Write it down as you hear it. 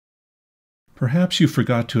Perhaps you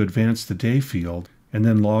forgot to advance the day field and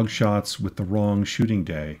then log shots with the wrong shooting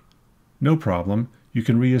day. No problem, you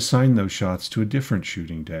can reassign those shots to a different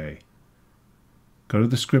shooting day. Go to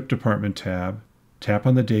the Script Department tab, tap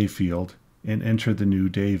on the day field, and enter the new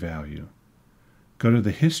day value. Go to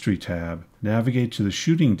the History tab, navigate to the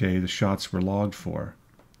shooting day the shots were logged for.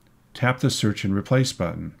 Tap the Search and Replace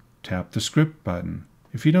button. Tap the Script button.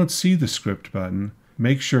 If you don't see the Script button,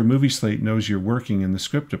 make sure MovieSlate knows you're working in the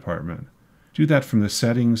Script Department. Do that from the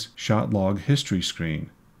Settings Shot Log History screen.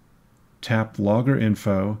 Tap Logger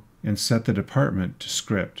Info and set the department to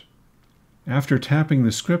Script. After tapping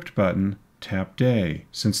the Script button, tap Day,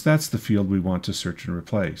 since that's the field we want to search and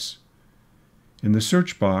replace. In the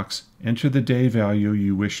search box, enter the day value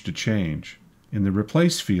you wish to change. In the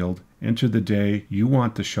Replace field, enter the day you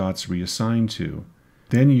want the shots reassigned to.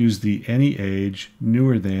 Then use the Any Age,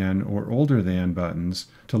 Newer Than, or Older Than buttons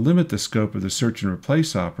to limit the scope of the search and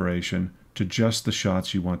replace operation to just the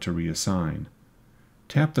shots you want to reassign.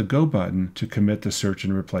 Tap the Go button to commit the search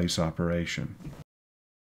and replace operation.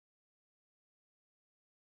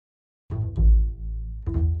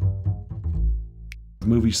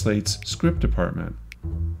 MovieSlate's Script Department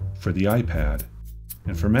for the iPad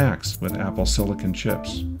and for Macs with Apple Silicon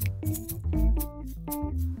chips.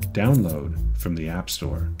 Download from the App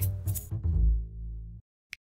Store.